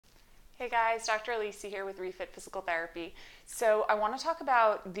Hey guys, Dr. Elise here with ReFit Physical Therapy. So I want to talk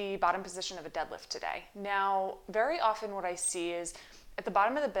about the bottom position of a deadlift today. Now, very often what I see is at the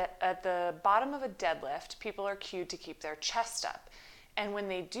bottom of a deadlift, people are cued to keep their chest up. And when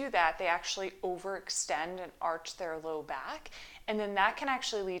they do that, they actually overextend and arch their low back. And then that can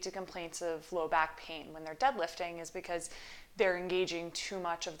actually lead to complaints of low back pain when they're deadlifting, is because they're engaging too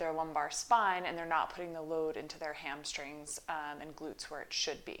much of their lumbar spine and they're not putting the load into their hamstrings and glutes where it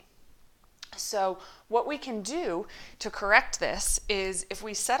should be. So what we can do to correct this is if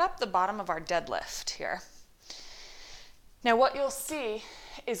we set up the bottom of our deadlift here. Now what you'll see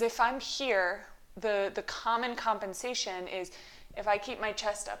is if I'm here, the common compensation is if I keep my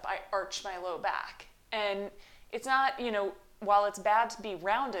chest up, I arch my low back. And it's not, while it's bad to be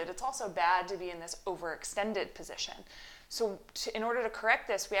rounded, it's also bad to be in this overextended position. So in order to correct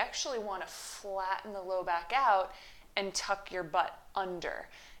this, we actually want to flatten the low back out and tuck your butt under.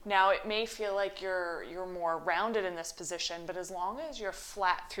 Now it may feel like you're more rounded in this position, but as long as you're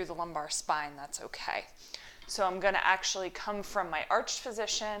flat through the lumbar spine, that's okay. So I'm going to actually come from my arched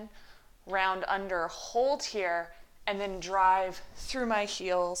position, round under, hold here, and then drive through my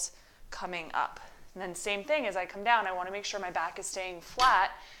heels coming up. And then same thing, as I come down, I want to make sure my back is staying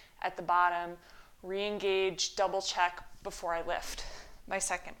flat at the bottom, re-engage, double check before I lift my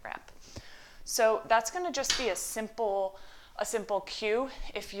second ramp. So that's going to just be a simple cue.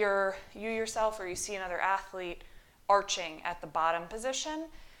 If you yourself or you see another athlete arching at the bottom position,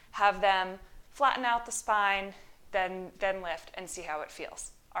 have them flatten out the spine, then lift and see how it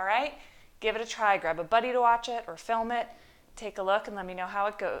feels. All right? Give it a try. Grab a buddy to watch it or film it. Take a look and let me know how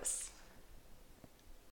it goes.